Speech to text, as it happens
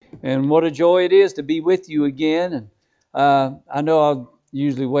And what a joy it is to be with you again. And I know I'll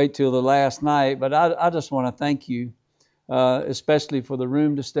usually wait till the last night, but I just want to thank you, especially for the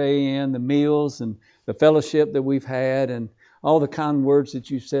room to stay in, the meals and the fellowship that we've had, and all the kind words that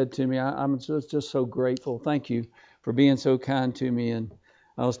you've said to me. I'm just so grateful. Thank you for being so kind to me. And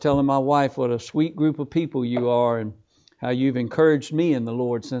I was telling my wife what a sweet group of people you are and how you've encouraged me in the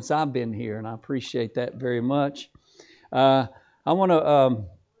Lord since I've been here, and I appreciate that very much. I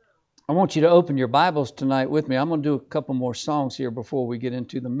want you to open your Bibles tonight with me. I'm going to do a couple more songs here before we get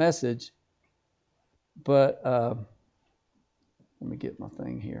into the message. But let me get my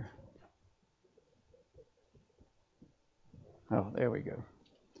thing here. Oh, there we go.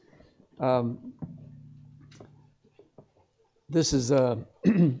 This is a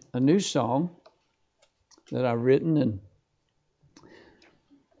new song that I've written, and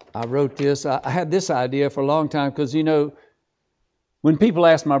I wrote this. I had this idea for a long time because, you know, when people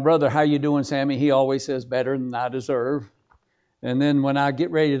ask my brother, "How you doing, Sammy?" he always says, "Better than I deserve." And then when I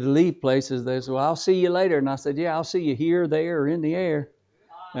get ready to leave places, they say, "Well, I'll see you later." And I said, "Yeah, I'll see you here, there, or in the air."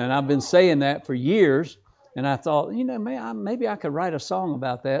 And I've been saying that for years. And I thought, you know, maybe I could write a song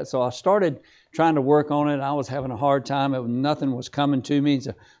about that. So I started trying to work on it. I was having a hard time. Nothing was coming to me.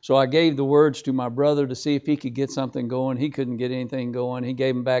 So I gave the words to my brother to see if he could get something going. He couldn't get anything going. He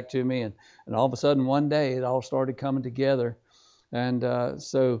gave them back to me. And all of a sudden, one day, it all started coming together. And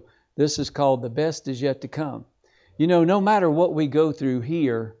so this is called "The Best Is Yet to Come." You know, no matter what we go through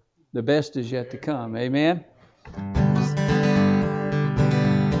here, the best is yet to come. Amen?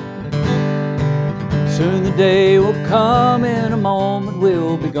 Soon the day will come, in a moment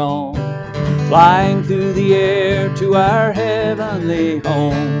we'll be gone, flying through the air to our heavenly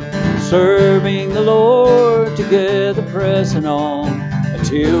home, serving the Lord together, pressing on,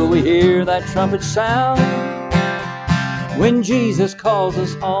 until we hear that trumpet sound, when Jesus calls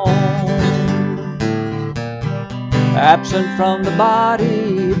us home. Absent from the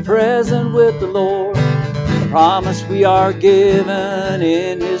body, present with the Lord, the promise we are given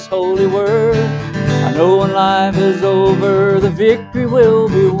in His holy word. I know when life is over, the victory will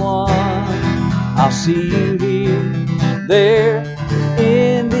be won. I'll see you here, there,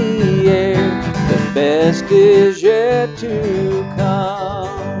 in the air. The best is yet to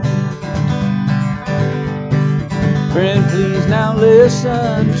come. Friend, please now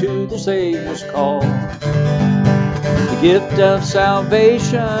listen to the Savior's call. The gift of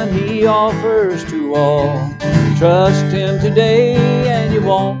salvation He offers to all. Trust Him today and you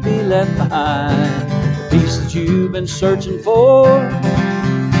won't be left behind. The peace that you've been searching for,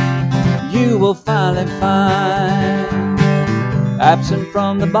 you will finally find. Absent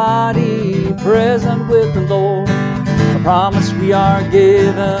from the body, present with the Lord, a promise we are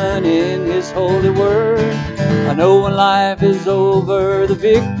given in His holy word. I know when life is over, the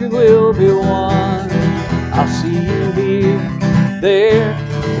victory will be won. I'll see you here, there,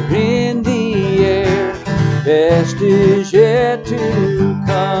 in the air. Best is yet to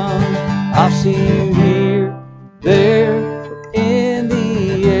come. I'll see you here, there, in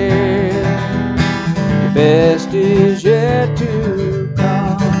the air. The best is yet to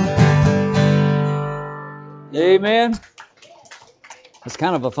come. Amen. It's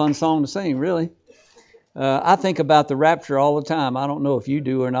kind of a fun song to sing, really. I think about the rapture all the time. I don't know if you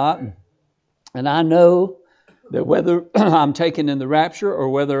do or not. And I know that whether I'm taken in the rapture or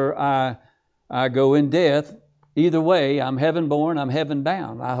whether I go in death, either way, I'm heaven born, I'm heaven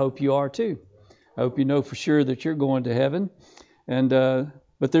bound. I hope you are too. I hope you know for sure that you're going to heaven. And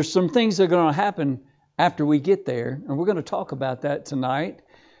but there's some things that are going to happen after we get there, and we're going to talk about that tonight.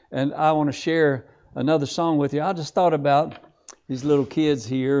 And I want to share another song with you. I just thought about these little kids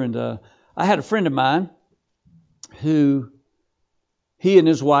here, and I had a friend of mine who, he and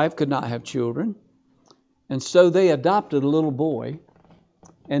his wife could not have children. And so they adopted a little boy,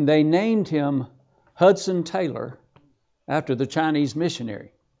 and they named him Hudson Taylor after the Chinese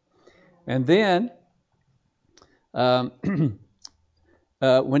missionary. And then when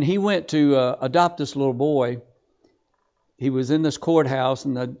he went to adopt this little boy, he was in this courthouse,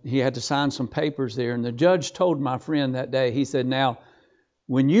 and he had to sign some papers there. And the judge told my friend that day, he said, "Now,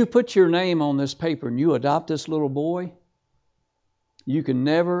 when you put your name on this paper and you adopt this little boy, you can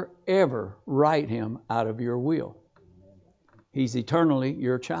never, ever write him out of your will. He's eternally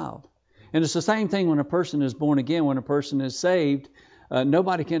your child." And it's the same thing when a person is born again, when a person is saved.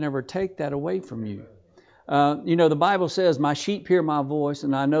 Nobody can ever take that away from you. You know, the Bible says, "My sheep hear my voice,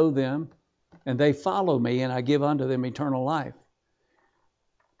 and I know them, and they follow me, and I give unto them eternal life."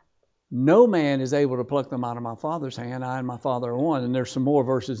 No man is able to pluck them out of my Father's hand. I and my Father are one. And there's some more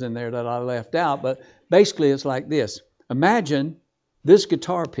verses in there that I left out. But basically it's like this. Imagine This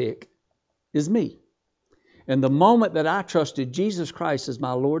guitar pick is me. And the moment that I trusted Jesus Christ as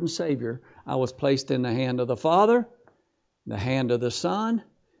my Lord and Savior, I was placed in the hand of the Father, the hand of the Son.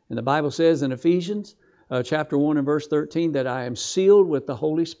 And the Bible says in Ephesians chapter 1 and verse 13 that I am sealed with the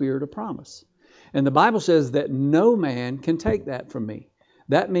Holy Spirit of promise. And the Bible says that no man can take that from me.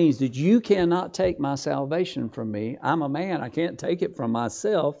 That means that you cannot take my salvation from me. I'm a man. I can't take it from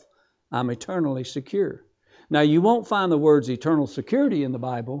myself. I'm eternally secure. Now, you won't find the words eternal security in the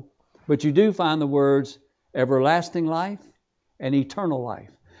Bible, but you do find the words everlasting life and eternal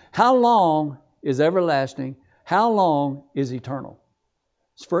life. How long is everlasting? How long is eternal?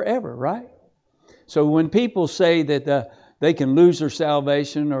 It's forever, right? So when people say that they can lose their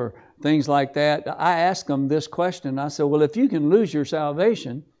salvation or things like that, I ask them this question. I say, well, if you can lose your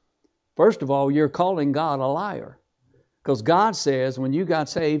salvation, first of all, you're calling God a liar. Because God says when you got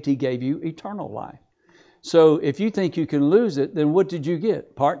saved, He gave you eternal life. So if you think you can lose it, then what did you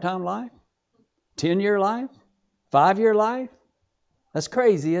get? Part-time life? 10-year life? 5-year life? That's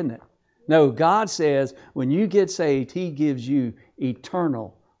crazy, isn't it? No, God says when you get saved, He gives you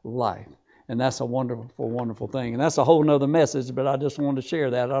eternal life. And that's a wonderful, wonderful thing. And that's a whole nother message, but I just wanted to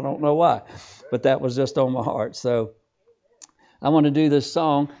share that. I don't know why, but that was just on my heart. So I want to do this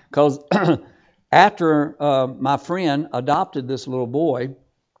song because after my friend adopted this little boy,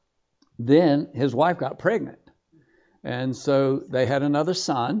 then his wife got pregnant. And so they had another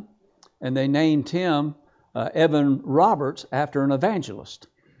son, and they named him Evan Roberts after an evangelist.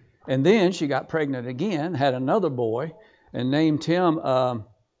 And then she got pregnant again, had another boy, and named him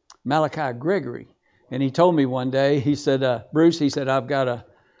Malachi Gregory. And he told me one day, he said, Bruce, he said, I've got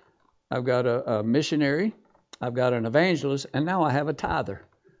a missionary, I've got an evangelist, and now I have a tither.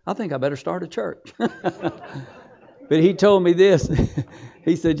 I think I better start a church. But he told me this.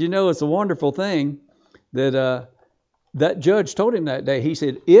 He said, you know, it's a wonderful thing that that judge told him that day. He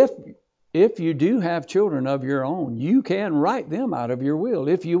said, if you do have children of your own, you can write them out of your will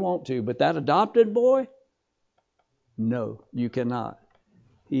if you want to. But that adopted boy, no, you cannot.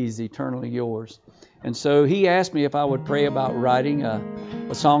 He's eternally yours. And so he asked me if I would pray about writing a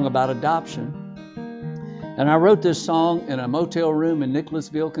song about adoption. And I wrote this song in a motel room in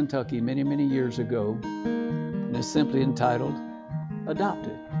Nicholasville, Kentucky, many, many years ago. And it's simply entitled,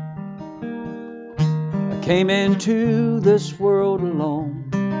 Adopted. I came into this world alone,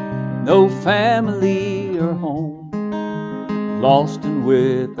 no family or home, lost and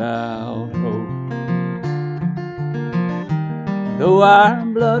without hope. Though our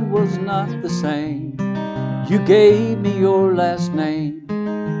blood was not the same, you gave me your last name,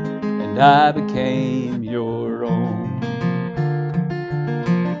 and I became your own.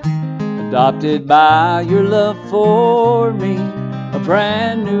 Adopted by your love for me, a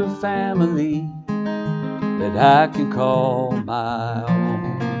brand new family that I can call my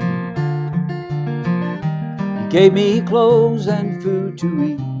own. You gave me clothes and food to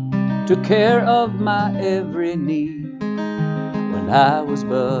eat, took care of my every need. I was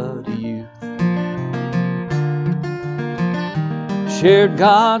but a youth. Shared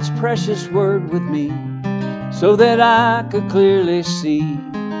God's precious word with me so that I could clearly see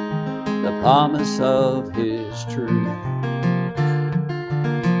the promise of His truth.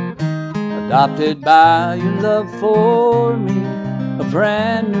 Adopted by your love for me, a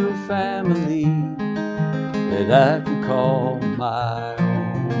brand new family that I could call my own.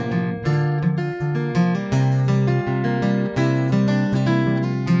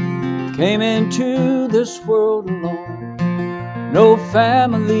 Came into this world alone, no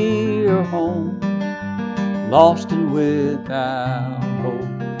family or home, lost and without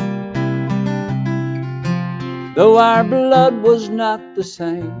hope. Though our blood was not the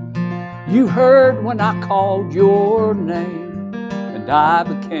same, you heard when I called your name, and I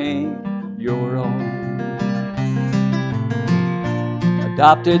became your own.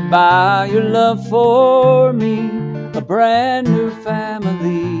 Adopted by your love for me, a brand new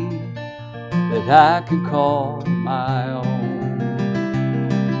family that I can call my own.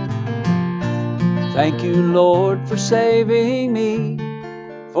 Thank you, Lord, for saving me,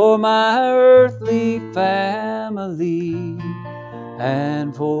 for my earthly family,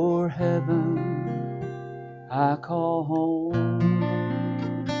 and for heaven I call home.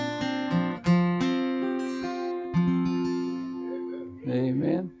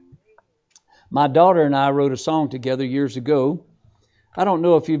 Amen. My daughter and I wrote a song together years ago. I don't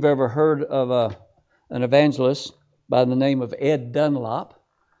know if you've ever heard of an evangelist by the name of Ed Dunlop.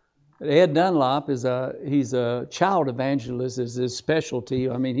 Ed Dunlop he's a child evangelist is his specialty.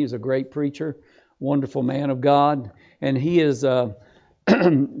 I mean, he's a great preacher, wonderful man of God, and he is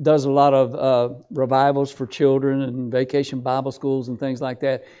does a lot of revivals for children and vacation Bible schools and things like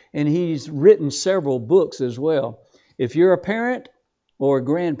that. And he's written several books as well. If you're a parent or a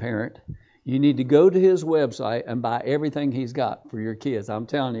grandparent, you need to go to his website and buy everything he's got for your kids. I'm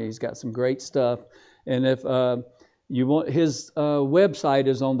telling you, he's got some great stuff. And if you want, his website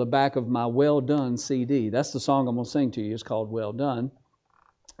is on the back of my Well Done CD. That's the song I'm going to sing to you. It's called Well Done.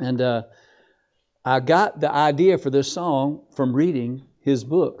 And I got the idea for this song from reading his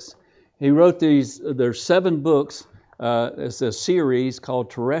books. He wrote there's 7 books. It's a series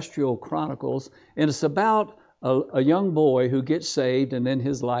called Terrestrial Chronicles, and it's about a young boy who gets saved and then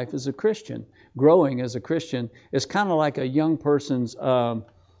his life as a Christian, growing as a Christian. It's kind of like a young person's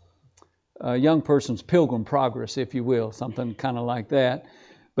pilgrim progress, if you will, something kind of like that.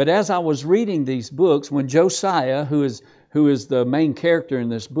 But as I was reading these books, when Josiah, who is the main character in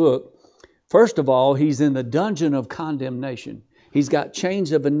this book, first of all, he's in the dungeon of condemnation. He's got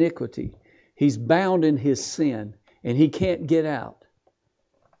chains of iniquity. He's bound in his sin, and he can't get out.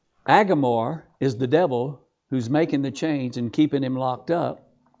 Agamor is the devil who's making the chains and keeping him locked up.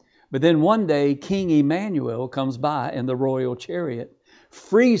 But then one day, King Emmanuel comes by in the royal chariot,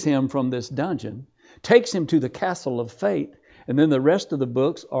 frees him from this dungeon, takes him to the castle of faith, and then the rest of the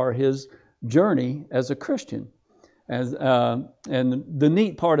books are his journey as a Christian. And the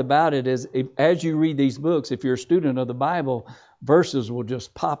neat part about it is, as you read these books, if you're a student of the Bible, verses will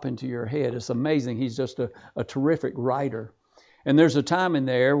just pop into your head. It's amazing. He's just a terrific writer. And there's a time in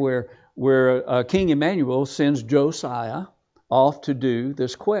there where King Emmanuel sends Josiah off to do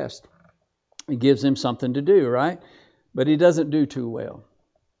this quest. He gives him something to do, right? But he doesn't do too well.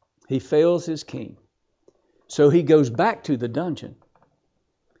 He fails his king. So he goes back to the dungeon.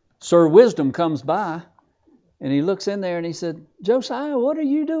 Sir Wisdom comes by, and he looks in there and he said, Josiah, what are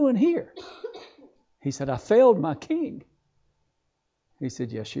you doing here? He said, I failed my king. He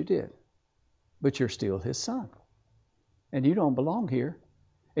said, yes, you did. But you're still his son. And you don't belong here.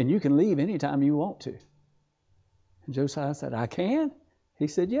 And you can leave anytime you want to. And Josiah said, I can? He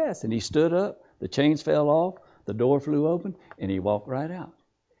said, yes. And he stood up. The chains fell off. The door flew open. And he walked right out.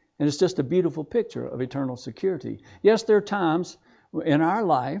 And it's just a beautiful picture of eternal security. Yes, there are times in our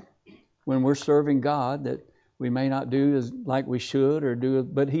life when we're serving God that we may not do as like we should or do,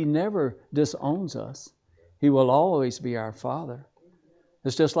 but he never disowns us. He will always be our Father.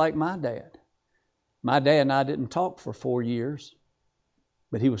 It's just like my dad. My dad and I didn't talk for 4 years,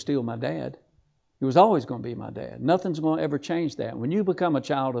 but he was still my dad. He was always going to be my dad. Nothing's going to ever change that. When you become a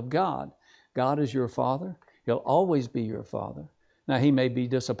child of God, God is your Father. He'll always be your Father. Now, he may be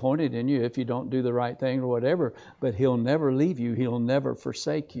disappointed in you if you don't do the right thing or whatever, but he'll never leave you. He'll never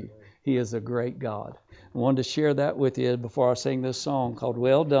forsake you. He is a great God. I wanted to share that with you before I sing this song called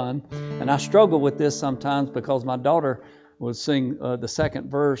Well Done. And I struggle with this sometimes because my daughter will sing the second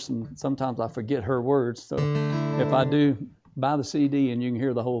verse, and sometimes I forget her words. So if I do, buy the CD and you can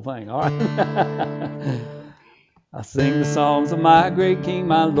hear the whole thing. All right? I sing the songs of my great King,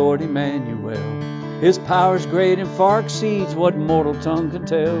 my Lord Emmanuel. His power is great and far exceeds what mortal tongue can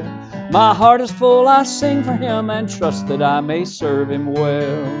tell. My heart is full, I sing for him and trust that I may serve him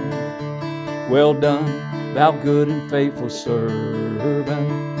well. Well done, thou good and faithful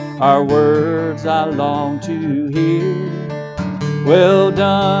servant. Our words I long to hear. Well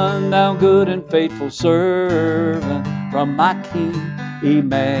done, thou good and faithful servant, from my King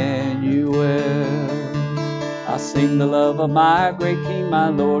Emmanuel. I sing the love of my great King, my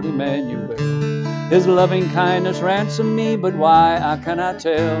Lord Emmanuel. His loving kindness ransomed me, but why I cannot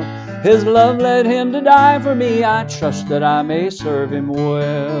tell. His love led him to die for me. I trust that I may serve him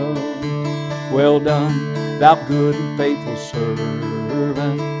well. Well done, thou good and faithful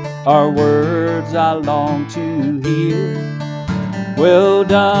servant. Our words I long to hear. Well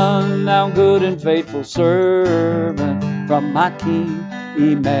done, thou good and faithful servant, from my King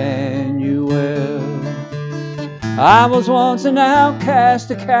Emmanuel. I was once an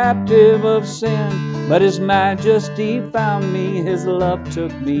outcast, a captive of sin, but his majesty found me, his love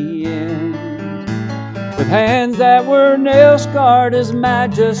took me in. With hands that were nail-scarred, his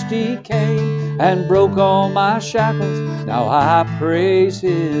majesty came and broke all my shackles. Now I praise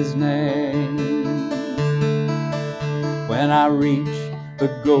his name. When I reach the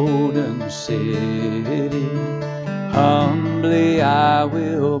golden city, humbly I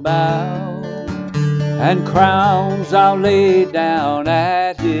will bow, and crowns I'll lay down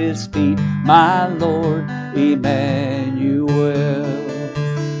at his feet, my Lord Emmanuel.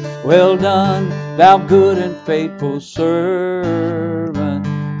 Well done, thou good and faithful servant,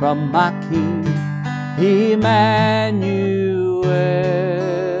 from my King Emmanuel.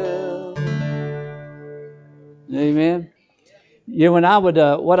 Amen. Yeah, when I would,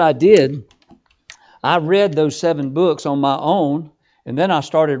 what I did, I read those 7 books on my own, and then I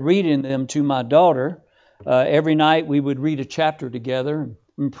started reading them to my daughter. Every night we would read a chapter together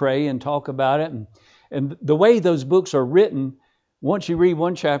and pray and talk about it. And the way those books are written, once you read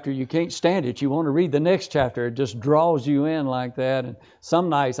one chapter, you can't stand it. You want to read the next chapter. It just draws you in like that. And some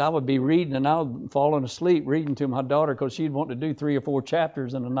nights I would be reading and I would falling asleep reading to my daughter because she'd want to do 3 or 4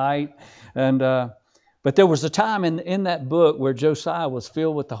 chapters in a night. And but there was a time in that book where Josiah was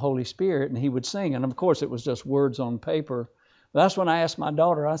filled with the Holy Spirit and he would sing. And of course it was just words on paper. But that's when I asked my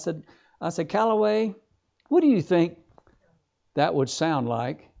daughter, I said, Callaway, what do you think that would sound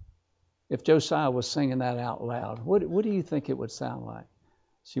like if Josiah was singing that out loud? What do you think it would sound like?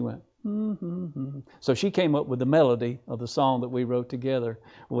 She went, mm-hmm. So she came up with the melody of the song that we wrote together.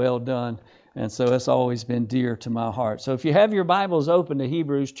 Well done. And so it's always been dear to my heart. So if you have your Bibles open to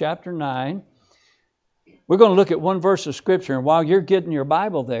Hebrews chapter 9, we're going to look at one verse of Scripture. And while you're getting your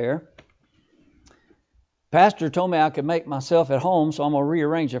Bible there, Pastor told me I could make myself at home, so I'm going to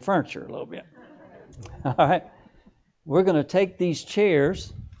rearrange the furniture a little bit. All right. We're going to take these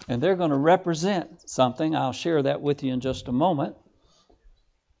chairs, and they're going to represent something. I'll share that with you in just a moment.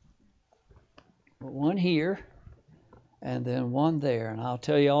 One here, and then one there. And I'll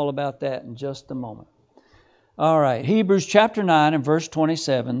tell you all about that in just a moment. All right. Hebrews chapter 9 and verse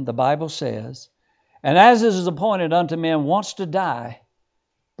 27, the Bible says, "And as it is appointed unto men once to die,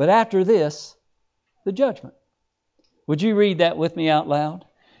 but after this, the judgment." Would you read that with me out loud?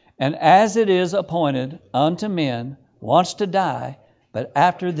 "And as it is appointed unto men once to die, but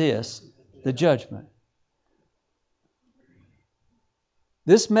after this, the judgment."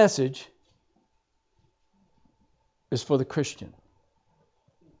 This message is for the Christian,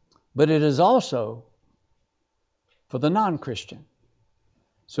 but it is also for the non-Christian.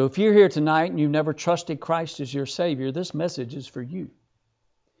 So if you're here tonight and you've never trusted Christ as your Savior, this message is for you.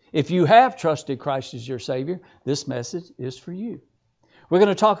 If you have trusted Christ as your Savior, this message is for you. We're going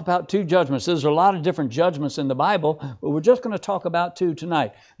to talk about 2 judgments. There's a lot of different judgments in the Bible, but we're just going to talk about 2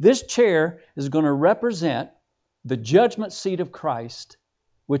 tonight. This chair is going to represent the judgment seat of Christ,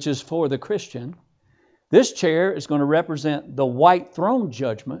 which is for the Christian. This chair is going to represent the white throne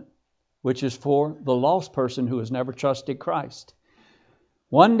judgment, which is for the lost person who has never trusted Christ.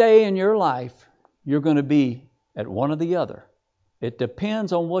 One day in your life, you're going to be at one or the other. It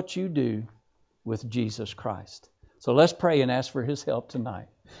depends on what you do with Jesus Christ. So let's pray and ask for His help tonight.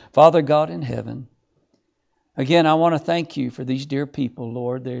 Father God in heaven, again, I want to thank You for these dear people,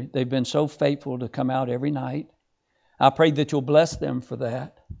 Lord. They've been so faithful to come out every night. I pray that You'll bless them for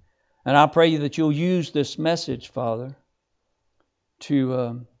that. And I pray that You'll use this message, Father,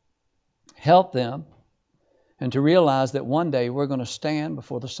 to help them and to realize that one day we're going to stand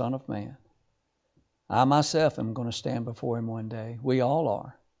before the Son of Man. I myself am going to stand before Him one day. We all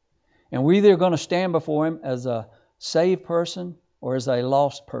are. And we're either going to stand before Him as a saved person or as a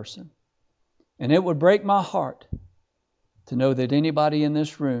lost person. And it would break my heart to know that anybody in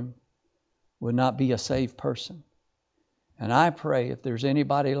this room would not be a saved person. And I pray if there's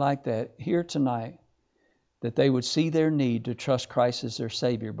anybody like that here tonight, that they would see their need to trust Christ as their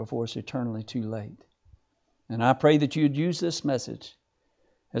Savior before it's eternally too late. And I pray that you'd use this message.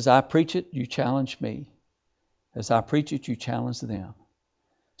 As I preach it, you challenge me. As I preach it, you challenge them.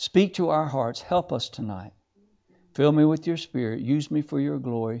 Speak to our hearts. Help us tonight. Fill me with your Spirit. Use me for your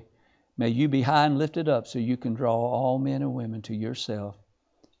glory. May you be high and lifted up so you can draw all men and women to yourself.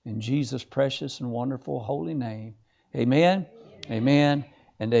 In Jesus' precious and wonderful holy name. Amen, amen,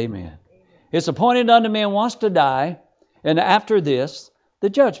 and amen. It's appointed unto men once to die, and after this, the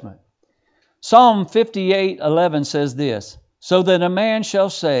judgment. Psalm 58:11 says this, "So that a man shall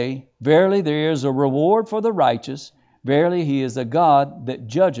say, Verily there is a reward for the righteous. Verily He is a God that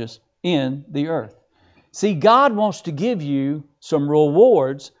judges in the earth." See, God wants to give you some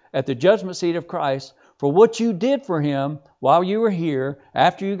rewards at the judgment seat of Christ for what you did for Him while you were here,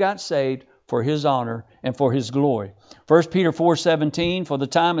 after you got saved, for His honor and for His glory. 1 Peter 4:17, "For the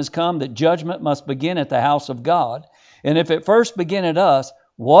time has come that judgment must begin at the house of God. And if it first begin at us,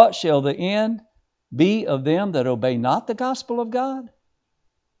 what shall the end be of them that obey not the gospel of God?"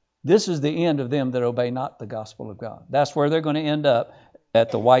 This is the end of them that obey not the gospel of God. That's where they're going to end up,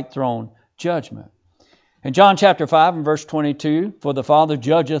 at the white throne judgment. In John chapter 5 and verse 22, "For the Father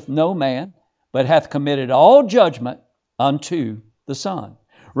judgeth no man, but hath committed all judgment unto the Son."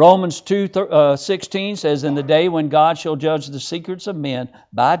 Romans 2:16 says, "In the day when God shall judge the secrets of men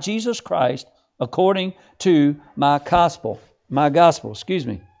by Jesus Christ, according to my gospel."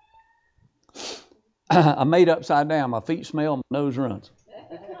 I'm made upside down. My feet smell, my nose runs.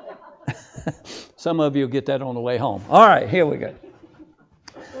 Some of you will get that on the way home. All right, here we go.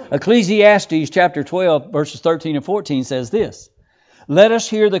 Ecclesiastes chapter 12, verses 13 and 14 says this: "Let us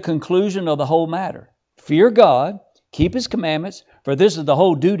hear the conclusion of the whole matter. Fear God, keep His commandments, for this is the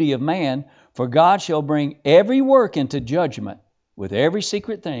whole duty of man. For God shall bring every work into judgment with every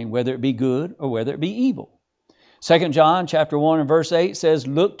secret thing, whether it be good or whether it be evil." 2 John chapter 1 and verse 8 says,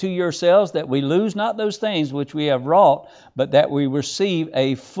 "Look to yourselves that we lose not those things which we have wrought, but that we receive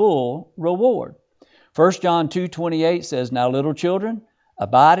a full reward." 1 John 2:28 says, "Now little children,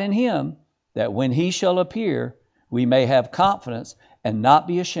 abide in Him, that when He shall appear, we may have confidence and not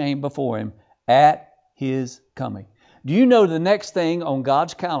be ashamed before Him at His coming." Do you know the next thing on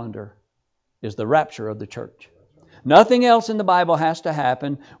God's calendar is the rapture of the church? Nothing else in the Bible has to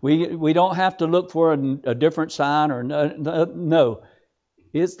happen. We don't have to look for a different sign or no.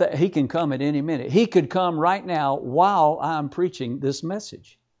 It's that He can come at any minute. He could come right now while I'm preaching this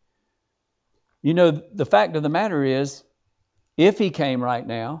message. You know, the fact of the matter is, if He came right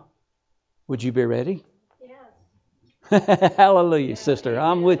now, would you be ready? Yes. Hallelujah, sister.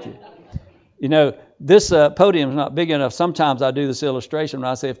 I'm with you. You know, this podium is not big enough. Sometimes I do this illustration when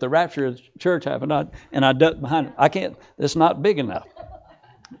I say, if the rapture of the church happened, and I duck behind it, I can't. It's not big enough.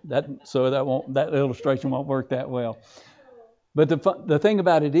 That illustration won't work that well. But the thing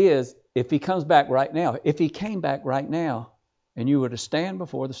about it is, if He comes back right now, if He came back right now, and you were to stand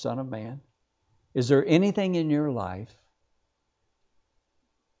before the Son of Man, is there anything in your life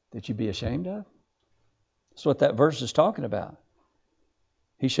that you'd be ashamed of? That's what that verse is talking about.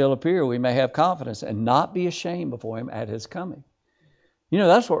 He shall appear, we may have confidence and not be ashamed before Him at His coming. You know,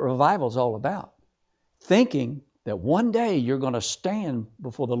 that's what revival is all about. Thinking that one day you're going to stand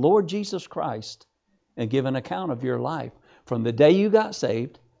before the Lord Jesus Christ and give an account of your life from the day you got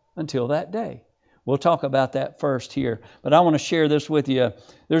saved until that day. We'll talk about that first here. But I want to share this with you.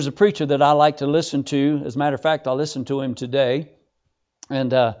 There's a preacher that I like to listen to. As a matter of fact, I listened to him today.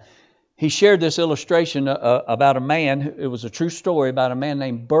 And he shared this illustration about a man. It was a true story about a man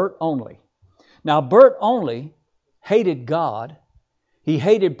named Bert Onley. Now, Bert Onley hated God. He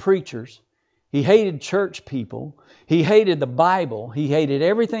hated preachers. He hated church people. He hated the Bible. He hated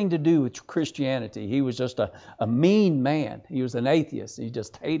everything to do with Christianity. He was just a mean man. He was an atheist. He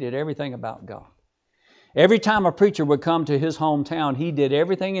just hated everything about God. Every time a preacher would come to his hometown, he did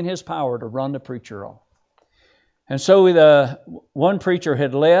everything in his power to run the preacher off. And so one preacher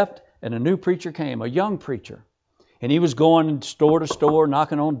had left, and a new preacher came, a young preacher. And he was going store to store,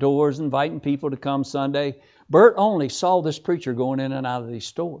 knocking on doors, inviting people to come Sunday. Bert Onley saw this preacher going in and out of these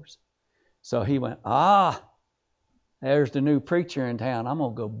stores. So he went, there's the new preacher in town. I'm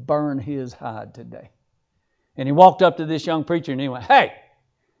going to go burn his hide today. And he walked up to this young preacher and he went, "Hey!"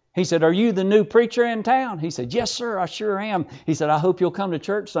 He said, "Are you the new preacher in town?" He said, "Yes, sir, I sure am." He said, "I hope you'll come to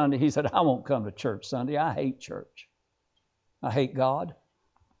church Sunday." He said, "I won't come to church Sunday. I hate church. I hate God.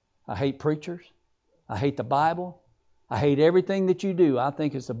 I hate preachers. I hate the Bible. I hate everything that you do. I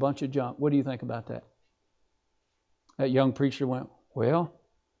think it's a bunch of junk." What do you think about that? That young preacher went, "Well,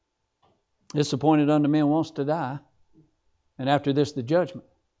 it's appointed unto men once to die, and after this the judgment."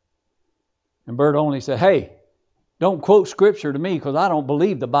 And Bert Onley said, "Hey, don't quote Scripture to me because I don't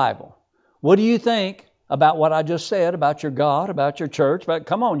believe the Bible. What do you think about what I just said about your God, about your church? But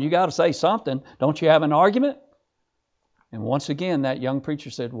come on, you got to say something. Don't you have an argument?" And once again, that young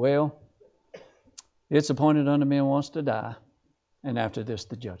preacher said, "Well, it's appointed unto men once to die, and after this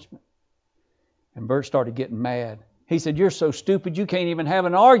the judgment." And Bert started getting mad. He said, "You're so stupid you can't even have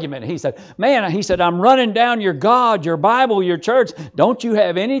an argument." He said, "Man," he said, "I'm running down your God, your Bible, your church. Don't you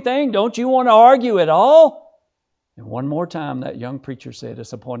have anything? Don't you want to argue at all?" And one more time, that young preacher said,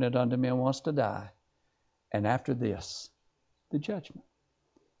 "It's appointed unto men once to die, and after this, the judgment."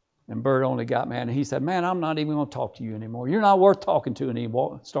 And Bert Onley got mad, and he said, "Man, I'm not even going to talk to you anymore. You're not worth talking to." And he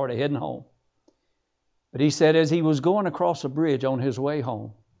started heading home. But he said as he was going across a bridge on his way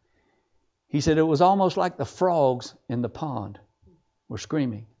home, he said it was almost like the frogs in the pond were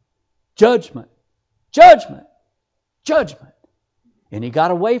screaming, "Judgment, judgment, judgment." And he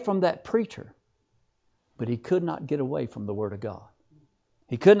got away from that preacher, but he could not get away from the Word of God.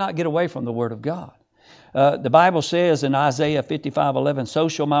 He could not get away from the Word of God. The Bible says in Isaiah 55:11, "So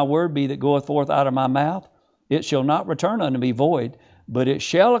shall my word be that goeth forth out of my mouth. It shall not return unto me void, but it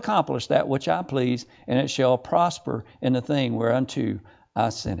shall accomplish that which I please, and it shall prosper in the thing whereunto I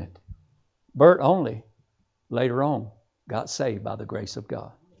sent it." Bert Onley, later on, got saved by the grace of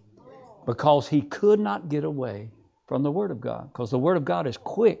God because he could not get away from the Word of God, because the Word of God is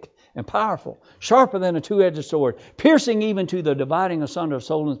quick and powerful, sharper than a two-edged sword, piercing even to the dividing asunder of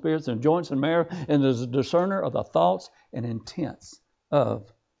soul and spirits and joints and marrow, and is a discerner of the thoughts and intents of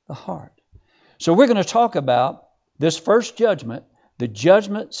the heart. So we're going to talk about this first judgment The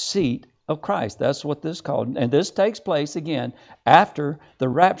judgment seat of Christ. That's what this is called. And this takes place, again, after the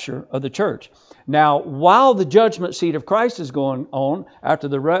rapture of the church. Now, while the judgment seat of Christ is going on, after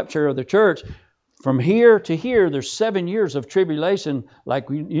the rapture of the church, from here to here, there's 7 years of tribulation. Like,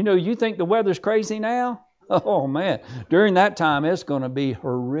 you think the weather's crazy now? Oh, man. During that time, it's going to be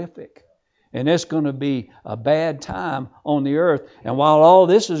horrific. And it's going to be a bad time on the earth. And while all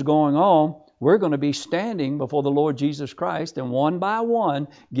this is going on, we're going to be standing before the Lord Jesus Christ and one by one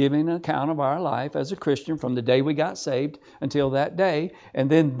giving an account of our life as a Christian from the day we got saved until that day. And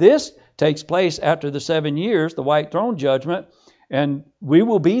then this takes place after the 7 years, the white throne judgment, and we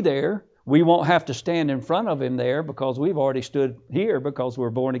will be there. We won't have to stand in front of Him there because we've already stood here because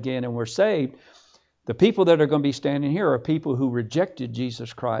we're born again and we're saved. The people that are going to be standing here are people who rejected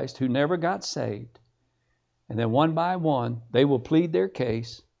Jesus Christ, who never got saved. And then one by one, they will plead their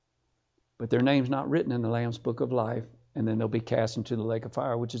case, but their name's not written in the Lamb's Book of Life, and then they'll be cast into the lake of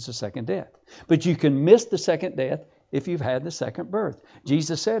fire, which is the second death. But you can miss the second death if you've had the second birth.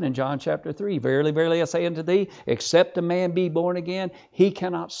 Jesus said in John chapter 3, Verily, verily, I say unto thee, except a man be born again, he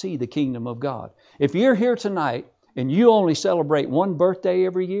cannot see the kingdom of God. If you're here tonight and you only celebrate one birthday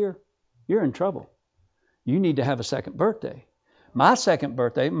every year, you're in trouble. You need to have a second birthday. My second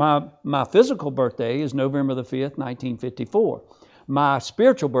birthday, my physical birthday is November the 5th, 1954. My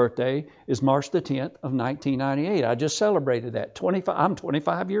spiritual birthday is March the 10th of 1998. I just celebrated that. I'm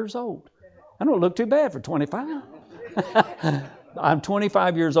 25 years old. I don't look too bad for 25. I'm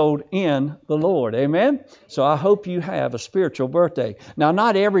 25 years old in the Lord. Amen? So I hope you have a spiritual birthday. Now,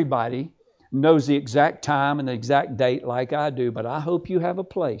 not everybody knows the exact time and the exact date like I do, but I hope you have a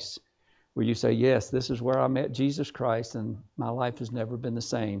place where you say, yes, this is where I met Jesus Christ, and my life has never been the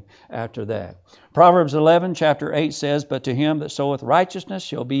same after that. Proverbs 11, chapter 8 says, But to him that soweth righteousness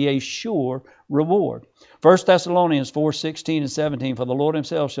shall be a sure reward. 1 Thessalonians 4, 16 and 17, For the Lord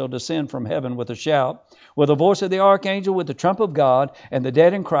Himself shall descend from heaven with a shout, with the voice of the archangel, with the trump of God, and the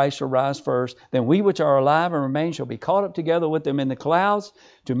dead in Christ shall rise first. Then we which are alive and remain shall be caught up together with them in the clouds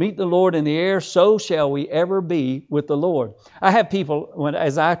to meet the Lord in the air. So shall we ever be with the Lord. I have people,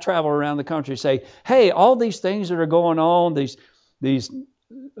 as I travel around the country, say, hey, all these things that are going on, these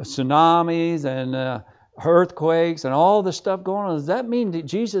tsunamis and earthquakes and all this stuff going on, does that mean that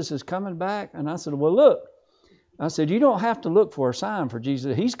Jesus is coming back? And I said, well, look. I said, you don't have to look for a sign for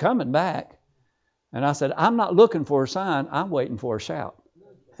Jesus. He's coming back. And I said, I'm not looking for a sign. I'm waiting for a shout.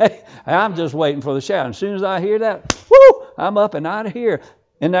 I'm just waiting for the shout. And as soon as I hear that, whoo, I'm up and out of here.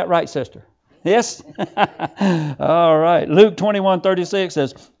 Isn't that right, sister? Yes? All right. Luke 21:36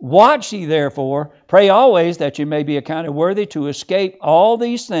 says, Watch ye therefore, pray always that you may be accounted worthy to escape all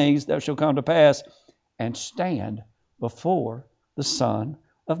these things that shall come to pass and stand before the Son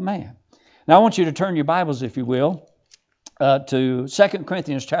of Man. Now I want you to turn your Bibles, if you will, to 2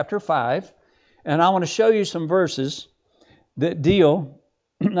 Corinthians chapter 5. And I want to show you some verses that deal,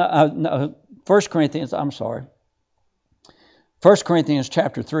 1 Corinthians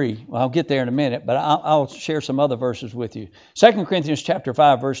chapter 3. Well, I'll get there in a minute, but I'll share some other verses with you. 2 Corinthians chapter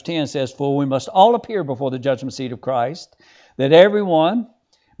 5, verse 10 says, For we must all appear before the judgment seat of Christ, that everyone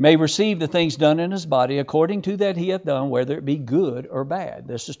may receive the things done in his body according to that he hath done, whether it be good or bad.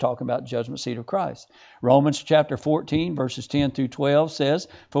 This is talking about the judgment seat of Christ. Romans chapter 14, verses 10 through 12 says,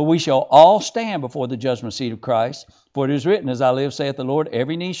 For we shall all stand before the judgment seat of Christ. For it is written, As I live, saith the Lord,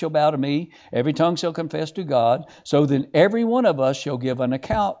 every knee shall bow to me, every tongue shall confess to God. So then every one of us shall give an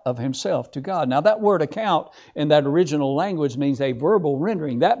account of himself to God. Now that word account in that original language means a verbal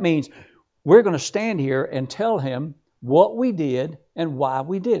rendering. That means we're going to stand here and tell Him what we did and why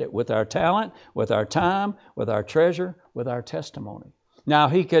we did it, with our talent, with our time, with our treasure, with our testimony. Now,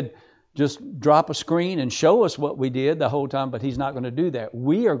 He could just drop a screen and show us what we did the whole time, but He's not going to do that.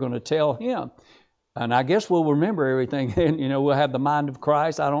 We are going to tell Him. And I guess we'll remember everything. And, we'll have the mind of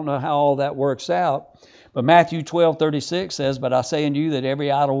Christ. I don't know how all that works out. But Matthew 12:36 says, But I say unto you that every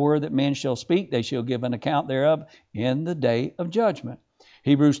idle word that men shall speak, they shall give an account thereof in the day of judgment.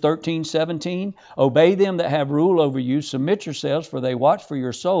 Hebrews 13:17, Obey them that have rule over you, submit yourselves, for they watch for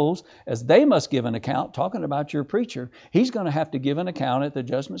your souls, as they must give an account. Talking about your preacher, he's going to have to give an account at the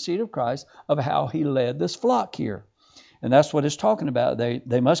judgment seat of Christ of how he led this flock here. And that's what it's talking about.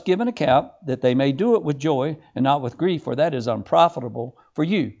 They must give an account, that they may do it with joy and not with grief, for that is unprofitable for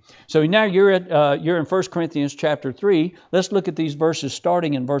you. So now you're in 1 Corinthians chapter 3. Let's look at these verses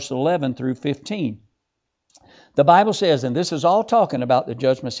starting in verse 11 through 15. The Bible says, and this is all talking about the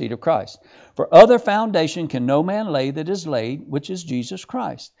judgment seat of Christ, For other foundation can no man lay that is laid, which is Jesus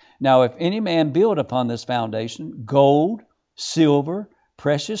Christ. Now if any man build upon this foundation, gold, silver,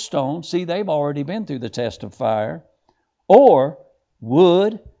 precious stones, see, they've already been through the test of fire, or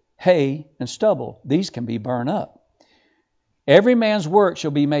wood, hay, and stubble. These can be burned up. Every man's work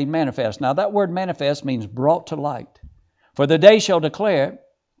shall be made manifest. Now that word manifest means brought to light. For the day shall declare it,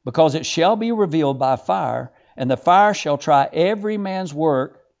 because it shall be revealed by fire, and the fire shall try every man's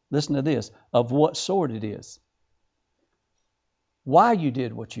work, listen to this, of what sort it is. Why you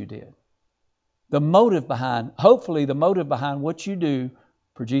did what you did. Hopefully the motive behind what you do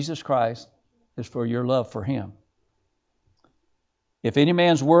for Jesus Christ is for your love for Him. If any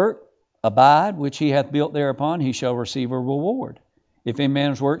man's work abide, which he hath built thereupon, he shall receive a reward. If any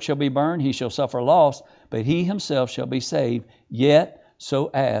man's work shall be burned, he shall suffer loss, but he himself shall be saved, yet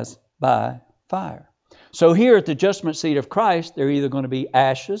so as by fire. So here at the judgment seat of Christ, they're either going to be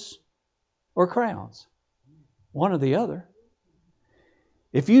ashes or crowns. One or the other.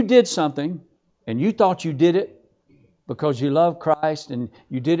 If you did something and you thought you did it because you love Christ and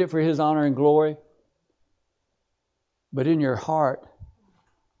you did it for His honor and glory, but in your heart,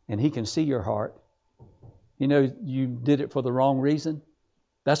 and He can see your heart, you did it for the wrong reason,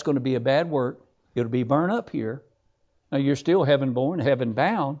 that's going to be a bad work. It'll be burned up here. Now you're still heaven born, heaven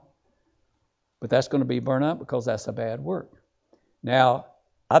bound, but that's going to be burned up because that's a bad work. Now,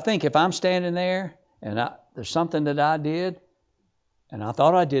 I think if I'm standing there and there's something that I did, and I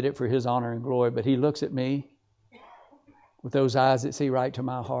thought I did it for His honor and glory, but He looks at me with those eyes that see right to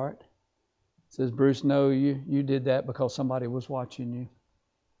my heart, says, Bruce, no, you did that because somebody was watching you.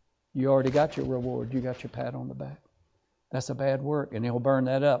 You already got your reward. You got your pat on the back. That's a bad work, and He'll burn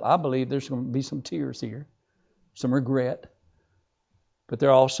that up. I believe there's going to be some tears here, some regret, but there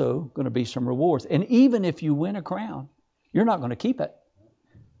are also going to be some rewards. And even if you win a crown, you're not going to keep it.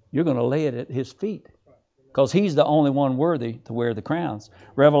 You're going to lay it at His feet because He's the only one worthy to wear the crowns.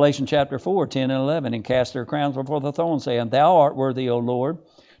 Revelation chapter 4, 10 and 11, and cast their crowns before the throne, saying, Thou art worthy, O Lord,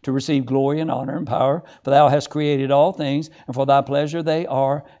 to receive glory and honor and power, for Thou hast created all things, and for Thy pleasure they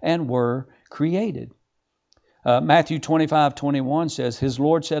are and were created. Matthew 25:21 says, His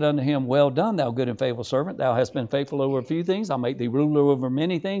Lord said unto him, Well done, thou good and faithful servant. Thou hast been faithful over a few things. I'll make thee ruler over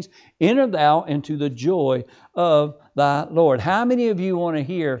many things. Enter thou into the joy of thy Lord. How many of you want to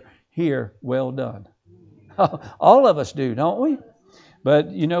hear, well done? All of us do, don't we?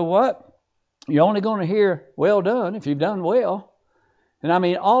 But you know what? You're only going to hear, well done, if you've done well. And I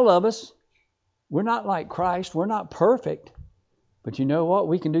mean, all of us, we're not like Christ. We're not perfect. But you know what?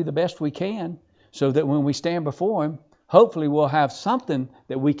 We can do the best we can so that when we stand before Him, hopefully we'll have something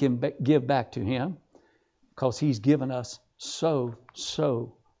that we can give back to Him because He's given us so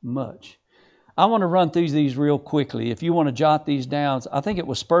much. I want to run through these real quickly. If you want to jot these down, I think it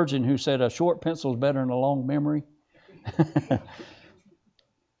was Spurgeon who said a short pencil is better than a long memory.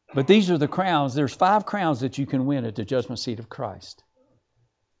 But these are the crowns. There's 5 crowns that you can win at the judgment seat of Christ.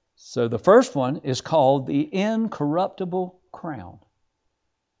 So the first one is called the incorruptible crown.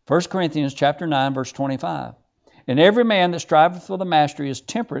 1 Corinthians chapter 9, verse 25. And every man that striveth for the mastery is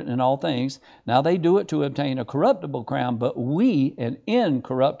temperate in all things. Now they do it to obtain a corruptible crown, but we an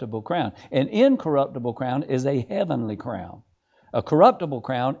incorruptible crown. An incorruptible crown is a heavenly crown. A corruptible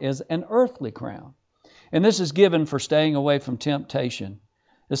crown is an earthly crown. And this is given for staying away from temptation.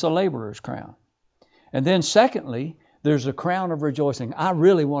 It's a laborer's crown. And then secondly, there's a crown of rejoicing. I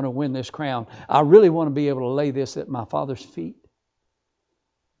really want to win this crown. I really want to be able to lay this at my Father's feet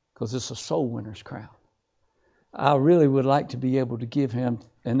because it's a soul winner's crown. I really would like to be able to give Him,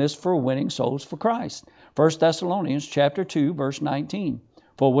 and this for winning souls for Christ. 1 Thessalonians chapter 2, verse 19.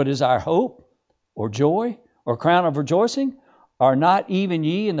 For what is our hope or joy or crown of rejoicing? Are not even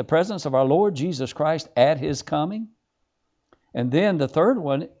ye in the presence of our Lord Jesus Christ at His coming? And then the third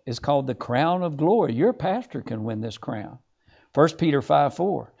one is called the crown of glory. Your pastor can win this crown. 1 Peter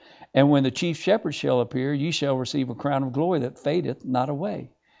 5:4. And when the chief shepherd shall appear, ye shall receive a crown of glory that fadeth not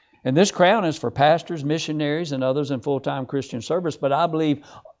away. And this crown is for pastors, missionaries, and others in full-time Christian service. But I believe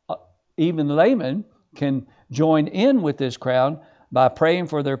even laymen can join in with this crown by praying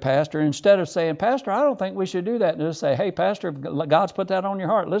for their pastor. Instead of saying, Pastor, I don't think we should do that. And just say, hey, Pastor, if God's put that on your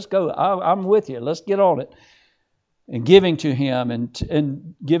heart, let's go. I'm with you. Let's get on it. And giving to Him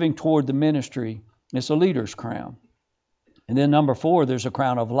and giving toward the ministry. It's a leader's crown. And then number 4, there's a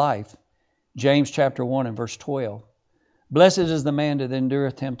crown of life. James chapter 1 and verse 12. Blessed is the man that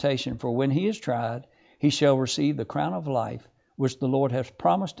endureth temptation, for when he is tried, he shall receive the crown of life, which the Lord hath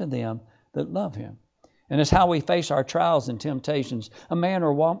promised to them that love Him. And it's how we face our trials and temptations. A man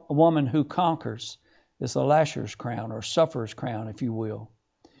or a woman who conquers is the lasher's crown, or sufferer's crown, if you will.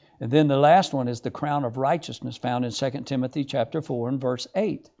 And then the last one is the crown of righteousness found in 2 Timothy chapter 4 and verse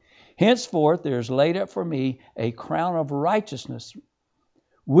 8. Henceforth there is laid up for me a crown of righteousness,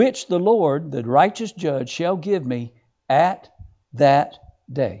 which the Lord, the righteous judge, shall give me at that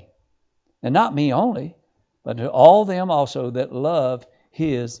day. And not me only, but to all them also that love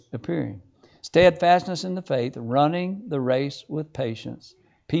his appearing. Steadfastness in the faith, running the race with patience.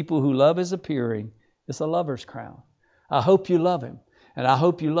 People who love his appearing, it's a lover's crown. I hope you love him. And I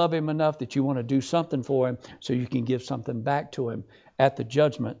hope you love him enough that you want to do something for him so you can give something back to him at the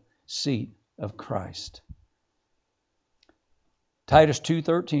judgment seat of Christ. Titus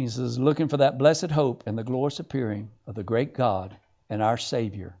 2:13 says, looking for that blessed hope and the glorious appearing of the great God and our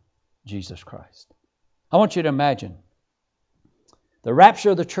Savior, Jesus Christ. I want you to imagine the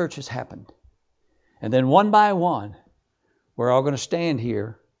rapture of the church has happened. And then one by one, we're all going to stand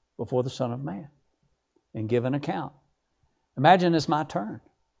here before the Son of Man and give an account. Imagine it's my turn.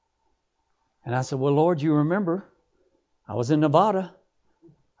 And I said, well, Lord, you remember, I was in Nevada.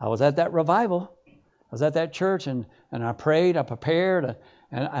 I was at that revival. I was at that church and I prayed, I prepared,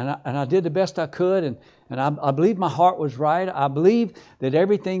 and I did the best I could. And I believe my heart was right. I believe that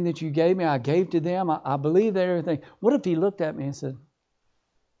everything that you gave me, I gave to them. I believe that everything. What if he looked at me and said,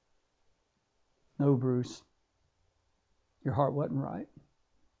 no, Bruce, your heart wasn't right.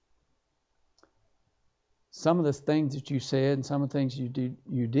 Some of the things that you said and some of the things you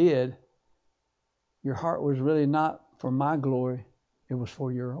did, your heart was really not for my glory. It was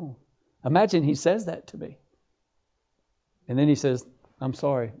for your own. Imagine he says that to me. And then he says, I'm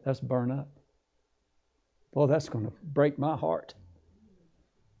sorry, that's burn up. Well, that's going to break my heart.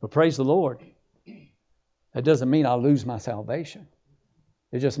 But praise the Lord. That doesn't mean I'll lose my salvation.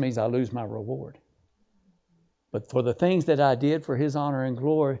 It just means I lose my reward. But for the things that I did for his honor and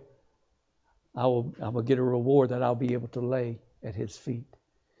glory, I will get a reward that I'll be able to lay at his feet.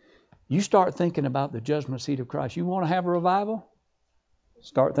 You start thinking about the judgment seat of Christ. You want to have a revival?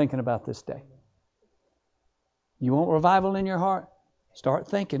 Start thinking about this day. You want revival in your heart? Start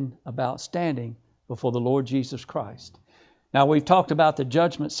thinking about standing before the Lord Jesus Christ. Now, we've talked about the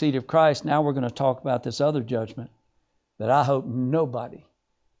judgment seat of Christ. Now we're going to talk about this other judgment that I hope nobody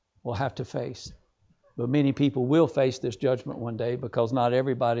will have to face. But many people will face this judgment one day because not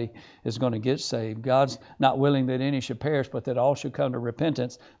everybody is going to get saved. God's not willing that any should perish, but that all should come to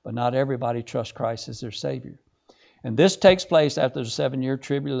repentance. But not everybody trusts Christ as their Savior. And this takes place after the 7-year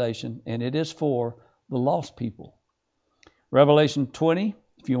tribulation, and it is for the lost people. Revelation 20,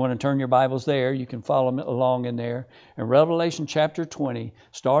 if you want to turn your Bibles there, you can follow along in there. In Revelation chapter 20,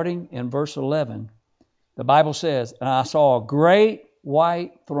 starting in verse 11, the Bible says, and I saw a great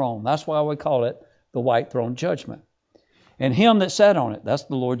white throne. That's why we call it the white throne judgment. And him that sat on it, that's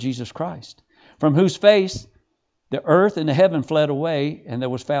the Lord Jesus Christ, from whose face the earth and the heaven fled away, and there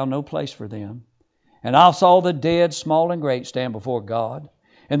was found no place for them. And I saw the dead, small and great, stand before God.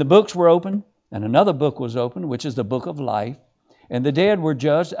 And the books were opened, and another book was opened, which is the book of life. And the dead were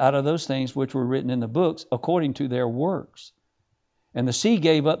judged out of those things which were written in the books according to their works. And the sea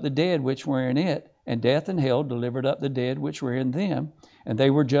gave up the dead which were in it, and death and hell delivered up the dead which were in them. And they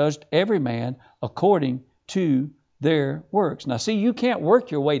were judged every man according to their works. Now see, you can't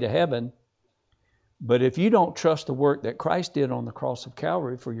work your way to heaven, but if you don't trust the work that Christ did on the cross of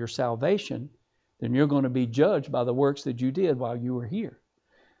Calvary for your salvation, then you're going to be judged by the works that you did while you were here.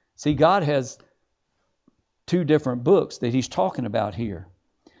 See, God has 2 different books that he's talking about here.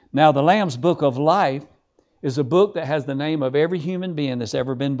 Now, the Lamb's book of life is a book that has the name of every human being that's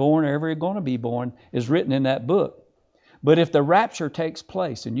ever been born or ever going to be born is written in that book. But if the rapture takes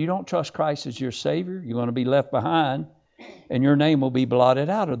place and you don't trust Christ as your Savior, you're going to be left behind and your name will be blotted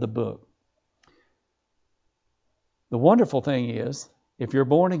out of the book. The wonderful thing is, if you're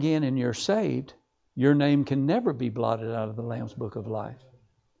born again and you're saved, your name can never be blotted out of the Lamb's book of life.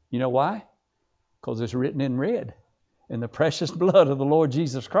 You know why? Because it's written in red in the precious blood of the Lord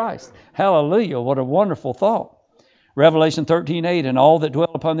Jesus Christ. Hallelujah. What a wonderful thought. Revelation 13:8, and all that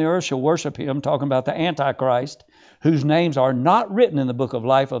dwell upon the earth shall worship him, talking about the Antichrist, whose names are not written in the book of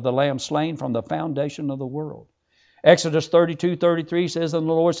life of the Lamb slain from the foundation of the world. Exodus 32:33 says, and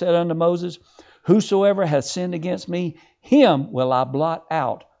the Lord said unto Moses, whosoever hath sinned against me, him will I blot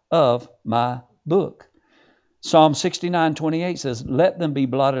out of my book. Psalm 69:28 says, let them be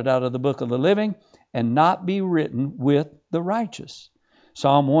blotted out of the book of the living and not be written with the righteous.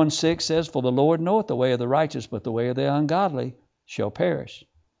 Psalm 1:6 says, for the Lord knoweth the way of the righteous, but the way of the ungodly shall perish.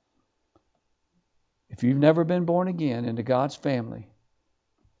 If you've never been born again into God's family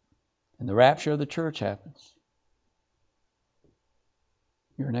and the rapture of the church happens,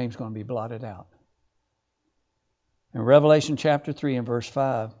 your name's going to be blotted out. In Revelation chapter 3 and verse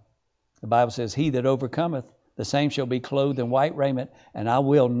 5, the Bible says, he that overcometh, the same shall be clothed in white raiment, and I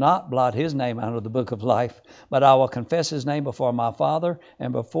will not blot his name out of the book of life, but I will confess his name before my Father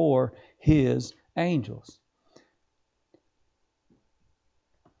and before his angels.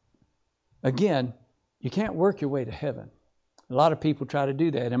 Again, you can't work your way to heaven. A lot of people try to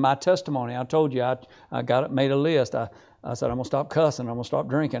do that. In my testimony, I told you I made a list. I said, I'm going to stop cussing. I'm going to stop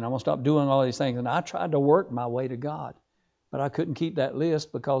drinking. I'm going to stop doing all these things. And I tried to work my way to God. But I couldn't keep that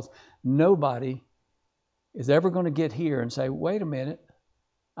list because nobody is ever going to get here and say, wait a minute,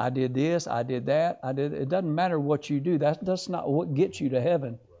 I did this, I did that, I did. It doesn't matter what you do. That's not what gets you to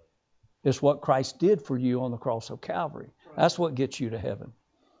heaven. It's what Christ did for you on the cross of Calvary. That's what gets you to heaven.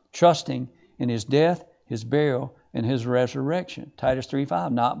 Trusting in His death, His burial, and His resurrection. Titus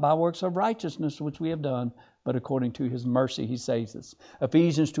 3:5, not by works of righteousness which we have done, but according to His mercy He saves us.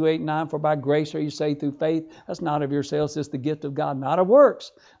 Ephesians 2:8-9, for by grace are you saved through faith. That's not of yourselves, it's the gift of God, not of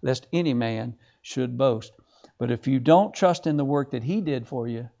works, lest any man should boast. But if you don't trust in the work that He did for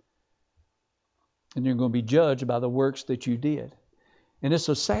you, then you're going to be judged by the works that you did. And it's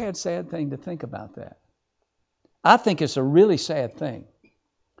a sad, sad thing to think about that. I think it's a really sad thing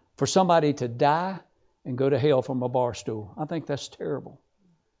for somebody to die and go to hell from a bar stool. I think that's terrible.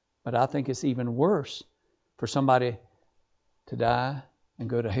 But I think it's even worse for somebody to die and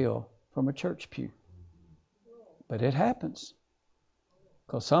go to hell from a church pew. But it happens.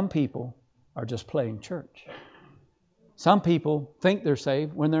 Because some people are just playing church. Some people think they're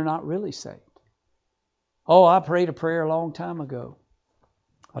saved when they're not really saved. Oh, I prayed a prayer a long time ago.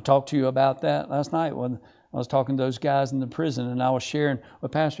 I talked to you about that last night when I was talking to those guys in the prison, and I was sharing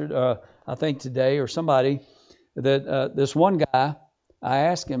with Pastor, I think today, or somebody, that this one guy, I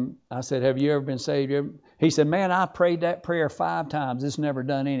asked him, I said, have you ever been saved? He said, man, I prayed that prayer 5 times. It's never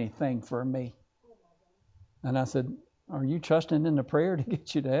done anything for me. And I said, are you trusting in the prayer to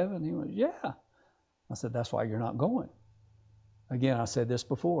get you to heaven? He went, yeah. I said, that's why you're not going. Again, I said this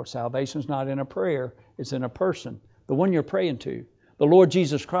before. Salvation's not in a prayer. It's in a person. The one you're praying to. The Lord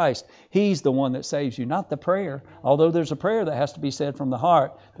Jesus Christ. He's the one that saves you, not the prayer. Although there's a prayer that has to be said from the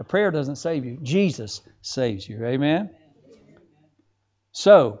heart, the prayer doesn't save you. Jesus saves you. Amen?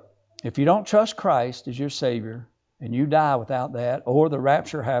 So, if you don't trust Christ as your Savior, and you die without that, or the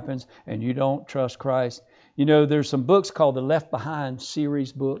rapture happens and you don't trust Christ, you know, there's some books called the Left Behind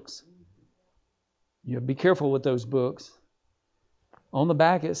series books. You be careful with those books. On the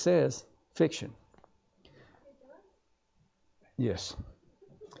back it says fiction. Yes.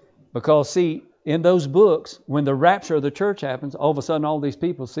 Because see, in those books, when the rapture of the church happens, all of a sudden all these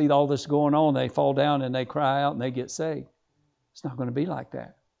people see all this going on, they fall down and they cry out and they get saved. It's not going to be like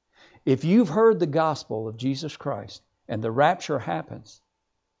that. If you've heard the gospel of Jesus Christ and the rapture happens,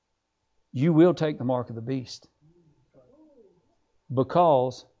 you will take the mark of the beast.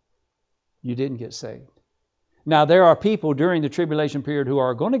 Because you didn't get saved. Now, there are people during the tribulation period who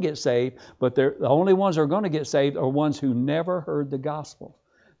are going to get saved, but the only ones who are going to get saved are ones who never heard the gospel.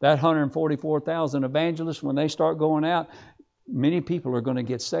 That 144,000 evangelists, when they start going out, many people are going to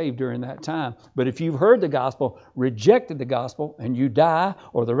get saved during that time. But if you've heard the gospel, rejected the gospel, and you die,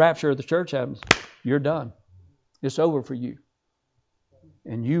 or the rapture of the church happens, you're done. It's over for you.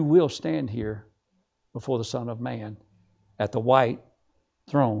 And you will stand here before the Son of Man at the white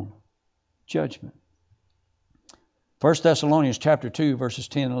throne judgment. 1 Thessalonians chapter 2, verses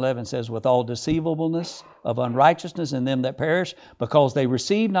 10 and 11 says, with all deceivableness of unrighteousness in them that perish, because they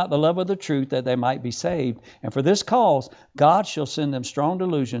receive not the love of the truth, that they might be saved. And for this cause, God shall send them strong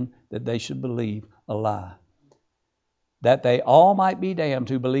delusion, that they should believe a lie. That they all might be damned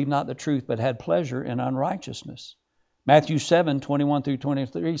who believe not the truth, but had pleasure in unrighteousness. Matthew 7, 21 through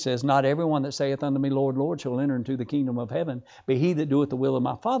 23 says, not everyone that saith unto me, Lord, Lord, shall enter into the kingdom of heaven, but he that doeth the will of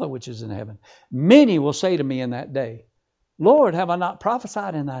my Father which is in heaven. Many will say to me in that day, Lord, have I not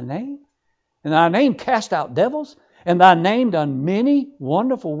prophesied in thy name? In thy name cast out devils? In thy name done many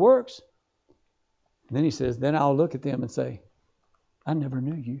wonderful works? And then he says, then I'll look at them and say, I never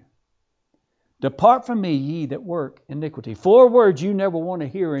knew you. Depart from me, ye that work iniquity. 4 words you never want to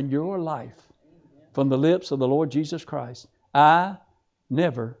hear in your life from the lips of the Lord Jesus Christ. I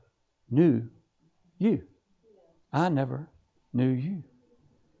never knew you. I never knew you.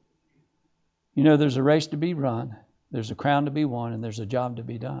 You know, there's a race to be run. There's a crown to be won, and there's a job to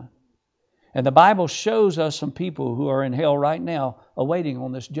be done. And the Bible shows us some people who are in hell right now awaiting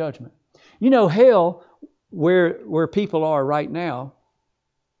on this judgment. You know, hell, where people are right now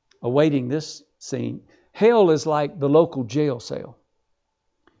awaiting this scene, hell is like the local jail cell.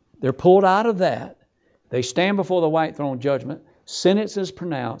 They're pulled out of that. They stand before the white throne judgment. Sentence is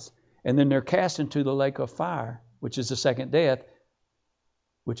pronounced. And then they're cast into the lake of fire, which is the second death,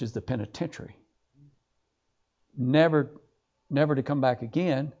 which is the penitentiary. Never to come back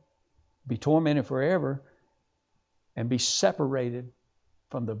again, be tormented forever, and be separated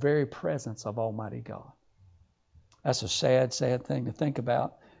from the very presence of Almighty God. That's a sad, sad thing to think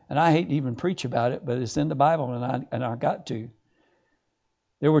about. And I hate to even preach about it, but it's in the Bible, and I got to.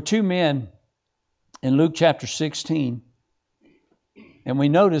 There were two men in Luke chapter 16, and we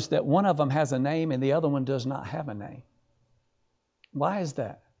notice that one of them has a name and the other one does not have a name. Why is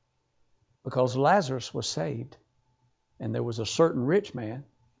that? Because Lazarus was saved, and there was a certain rich man.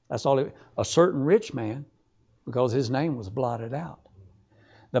 That's all. A certain rich man, because his name was blotted out.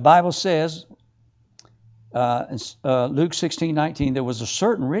 The Bible says, in Luke 16:19, there was a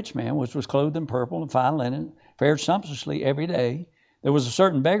certain rich man which was clothed in purple and fine linen, fared sumptuously every day. There was a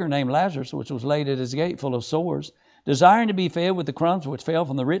certain beggar named Lazarus, which was laid at his gate full of sores, desiring to be fed with the crumbs which fell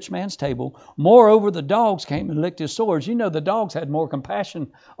from the rich man's table. Moreover, the dogs came and licked his sores. You know, the dogs had more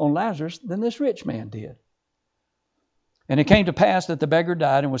compassion on Lazarus than this rich man did. And it came to pass that the beggar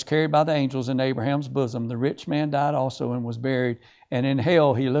died and was carried by the angels in Abraham's bosom. The rich man died also and was buried. And in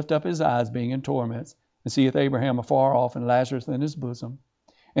hell he lifted up his eyes, being in torments, and seeth Abraham afar off and Lazarus in his bosom.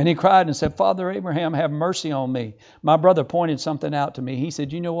 And he cried and said, Father Abraham, have mercy on me. My brother pointed something out to me. He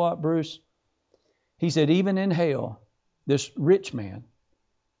said, you know what, Bruce? He said, even in hell, this rich man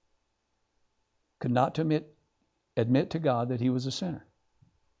could not admit to God that he was a sinner.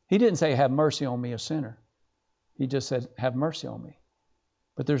 He didn't say, have mercy on me, a sinner. He just said, have mercy on me.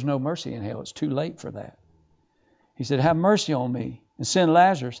 But there's no mercy in hell. It's too late for that. He said, have mercy on me and send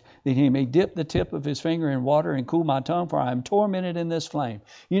Lazarus that he may dip the tip of his finger in water and cool my tongue, for I am tormented in this flame.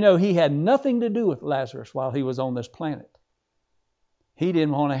 You know, he had nothing to do with Lazarus while he was on this planet. He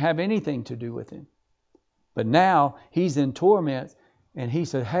didn't want to have anything to do with him. But now he's in torment, and he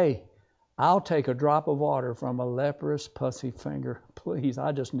said, hey, I'll take a drop of water from a leprous, pussy finger. Please,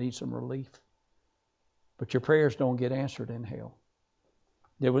 I just need some relief. But your prayers don't get answered in hell.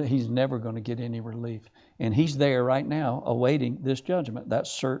 He's never going to get any relief. And he's there right now awaiting this judgment, that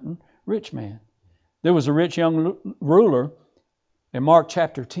certain rich man. There was a rich young ruler in Mark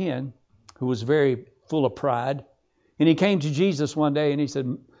chapter 10 who was very full of pride. And he came to Jesus one day and he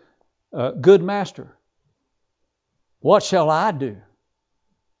said, good master, what shall I do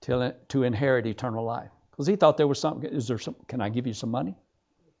to inherit eternal life? Because he thought there was something. Can I give you some money?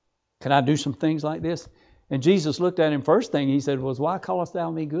 Can I do some things like this? And Jesus looked at him. First thing he said was, why callest thou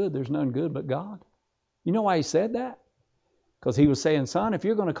me good? There's none good but God. You know why he said that? Because he was saying, son, if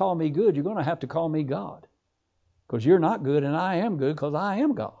you're going to call me good, you're going to have to call me God. Because you're not good and I am good because I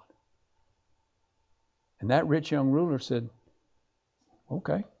am God. And that rich young ruler said,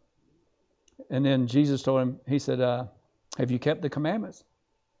 okay. And then Jesus told him, he said, have you kept the commandments?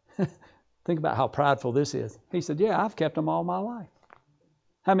 Think about how prideful this is. He said, yeah, I've kept them all my life.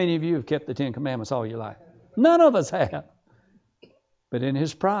 How many of you have kept the 10 Commandments all your life? None of us have. But in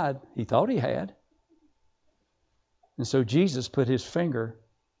his pride, he thought he had. And so Jesus put his finger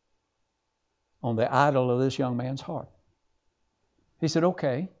on the idol of this young man's heart. He said,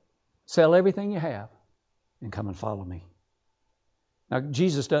 okay, sell everything you have and come and follow me. Now,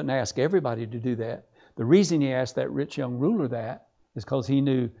 Jesus doesn't ask everybody to do that. The reason he asked that rich young ruler that is because he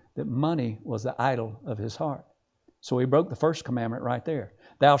knew that money was the idol of his heart. So he broke the first commandment right there.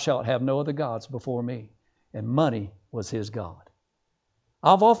 Thou shalt have no other gods before me. And money was his God.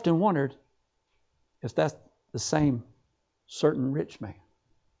 I've often wondered if that's the same certain rich man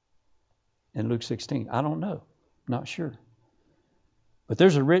in Luke 16. I don't know. Not sure. But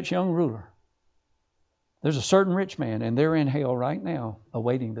there's a rich young ruler. There's a certain rich man, and they're in hell right now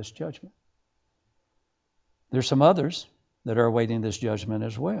awaiting this judgment. There's some others that are awaiting this judgment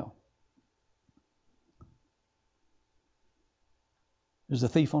as well. There's a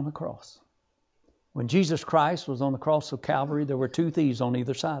thief on the cross. When Jesus Christ was on the cross of Calvary, there were two thieves on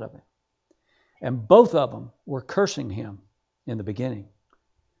either side of him. And both of them were cursing him in the beginning,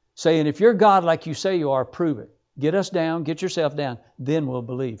 saying, if you're God like you say you are, prove it. Get us down, get yourself down, then we'll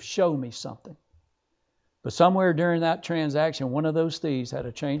believe. Show me something. But somewhere during that transaction, one of those thieves had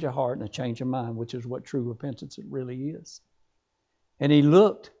a change of heart and a change of mind, which is what true repentance really is. And he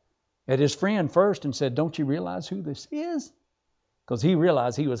looked at his friend first and said, don't you realize who this is? Because he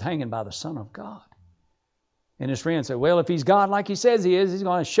realized he was hanging by the Son of God. And his friend said, well, if he's God like he says he is, he's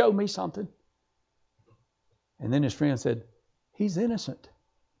going to show me something. And then his friend said, he's innocent.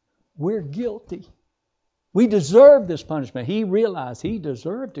 We're guilty. We deserve this punishment. He realized he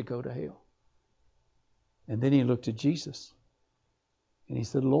deserved to go to hell. And then he looked at Jesus. And he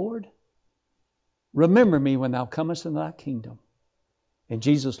said, Lord, remember me when thou comest in thy kingdom. And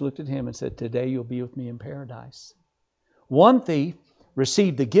Jesus looked at him and said, today you'll be with me in paradise. One thief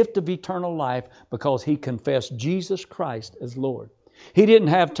received the gift of eternal life because he confessed Jesus Christ as Lord. He didn't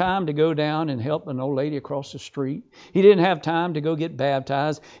have time to go down and help an old lady across the street. He didn't have time to go get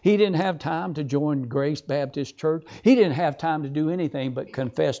baptized. He didn't have time to join Grace Baptist Church. He didn't have time to do anything but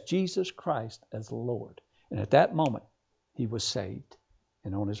confess Jesus Christ as the Lord. And at that moment, he was saved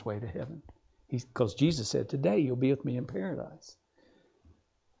and on his way to heaven. Because Jesus said, today you'll be with me in paradise.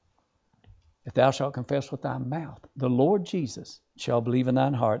 If thou shalt confess with thy mouth the Lord Jesus, shall believe in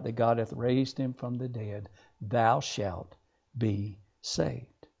thine heart that God hath raised him from the dead, thou shalt be saved.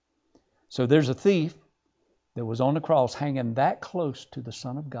 So there's a thief that was on the cross hanging that close to the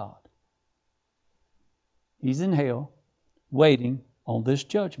Son of God. He's in hell waiting on this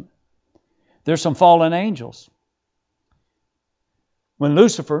judgment. There's some fallen angels. When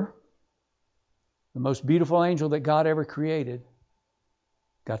Lucifer, the most beautiful angel that God ever created,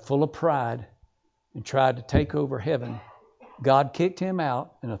 got full of pride and tried to take over heaven, God kicked him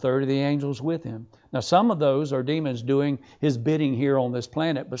out and a third of the angels with him. Now some of those are demons doing his bidding here on this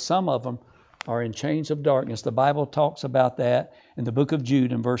planet, but some of them are in chains of darkness. The Bible talks about that in the book of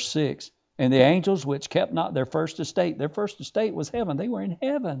Jude in verse 6. And the angels which kept not their first estate was heaven. They were in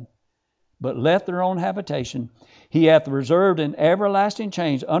heaven, but left their own habitation. He hath reserved in everlasting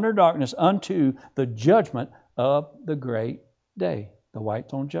chains under darkness unto the judgment of the great day, the white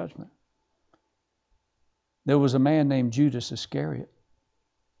throne judgment. There was a man named Judas Iscariot.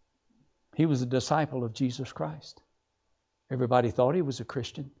 He was a disciple of Jesus Christ. Everybody thought he was a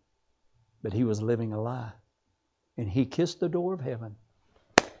Christian, but he was living a lie. And he kissed the door of heaven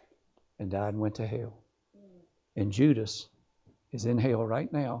and died and went to hell. And Judas is in hell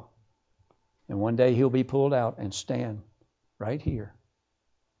right now. And one day he'll be pulled out and stand right here.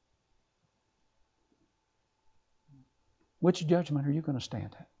 Which judgment are you going to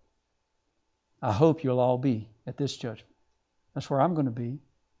stand at? I hope you'll all be at this judgment. That's where I'm going to be.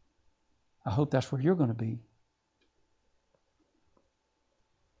 I hope that's where you're going to be.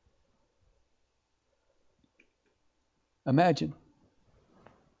 Imagine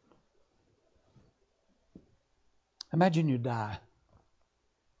you die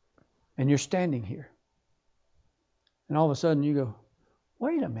and you're standing here and all of a sudden you go,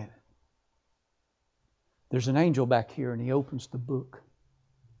 wait a minute. There's an angel back here and he opens the book.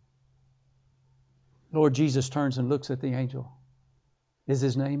 Lord Jesus turns and looks at the angel. Is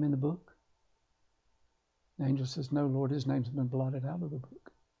his name in the book? The angel says, no, Lord, his name's been blotted out of the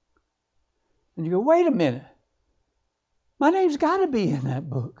book. And you go, wait a minute. My name's got to be in that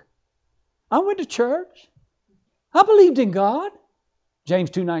book. I went to church. I believed in God. James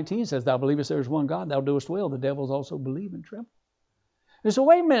 2:19 says, thou believest there is one God, thou doest well. The devils also believe and tremble. And so,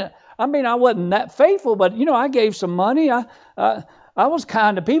 wait a minute. I mean, I wasn't that faithful, but, I gave some money. I was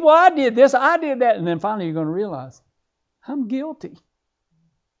kind to people. I did this, I did that. And then finally you're going to realize, I'm guilty.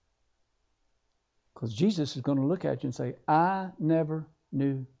 Because Jesus is going to look at you and say, I never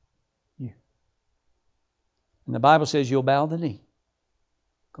knew you. And the Bible says you'll bow the knee.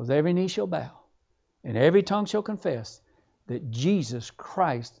 Because every knee shall bow. And every tongue shall confess that Jesus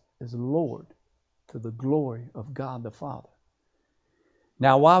Christ is Lord to the glory of God the Father.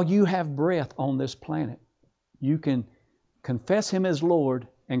 Now, while you have breath on this planet, you can confess Him as Lord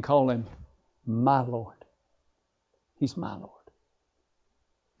and call Him my Lord. He's my Lord.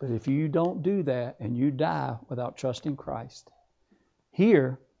 But if you don't do that and you die without trusting Christ,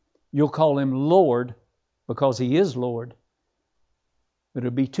 here you'll call Him Lord because He is Lord. But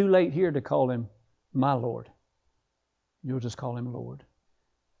it'll be too late here to call Him my Lord. You'll just call Him Lord.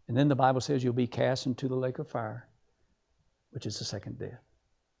 And then the Bible says you'll be cast into the lake of fire, which is the second death.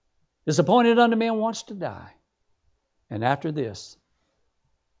 It's appointed unto men once to die. And after this,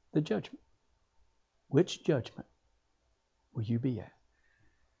 the judgment. Which judgment will you be at?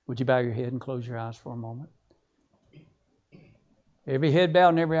 Would you bow your head and close your eyes for a moment? Every head bowed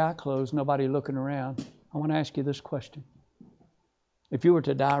and every eye closed, nobody looking around. I want to ask you this question. If you were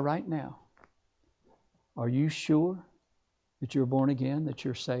to die right now, are you sure that you're born again, that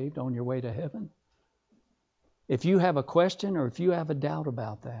you're saved on your way to heaven? If you have a question or if you have a doubt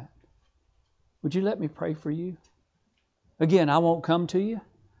about that, would you let me pray for you? Again, I won't come to you.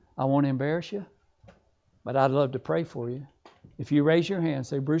 I won't embarrass you. But I'd love to pray for you. If you raise your hand and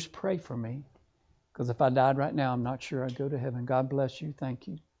say, Bruce, pray for me. Because if I died right now, I'm not sure I'd go to heaven. God bless you. Thank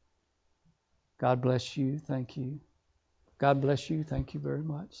you. God bless you. Thank you. God bless you. Thank you very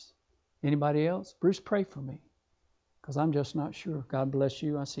much. Anybody else? Bruce, pray for me. Because I'm just not sure. God bless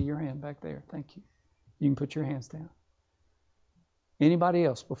you. I see your hand back there. Thank you. You can put your hands down. Anybody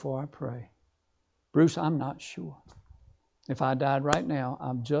else before I pray? Bruce, I'm not sure. If I died right now,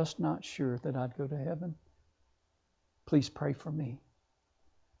 I'm just not sure that I'd go to heaven. Please pray for me.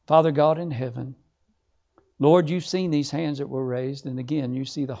 Father God in heaven, Lord, you've seen these hands that were raised, and again, you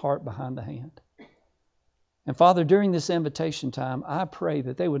see the heart behind the hand. And Father, during this invitation time, I pray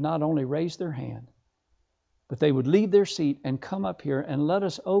that they would not only raise their hand, but they would leave their seat and come up here and let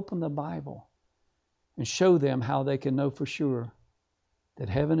us open the Bible and show them how they can know for sure that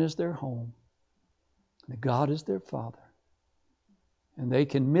heaven is their home, that God is their Father, and they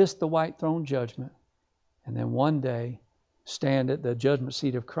can miss the white throne judgment and then one day stand at the judgment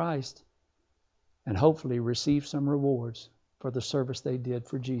seat of Christ and hopefully receive some rewards for the service they did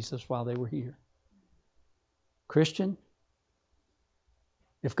for Jesus while they were here. Christian,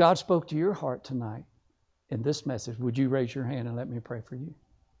 if God spoke to your heart tonight in this message, would you raise your hand and let me pray for you?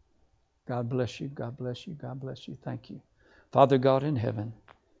 God bless you. God bless you. God bless you. Thank you. Father God in heaven,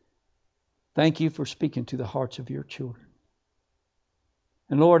 thank you for speaking to the hearts of your children.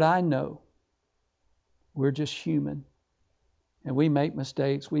 And Lord, I know we're just human and we make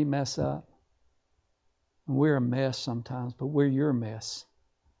mistakes. We mess up. And we're a mess sometimes, but we're your mess.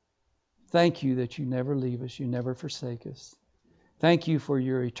 Thank you that you never leave us. You never forsake us. Thank you for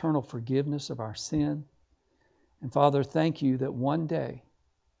your eternal forgiveness of our sin. And Father, thank you that one day,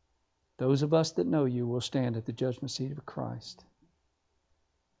 those of us that know you will stand at the judgment seat of Christ.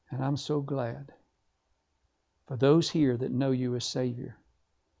 And I'm so glad for those here that know you as Savior.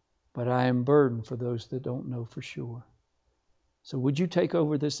 But I am burdened for those that don't know for sure. So would you take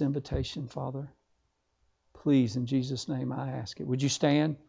over this invitation, Father? Please, in Jesus' name, I ask it. Would you stand?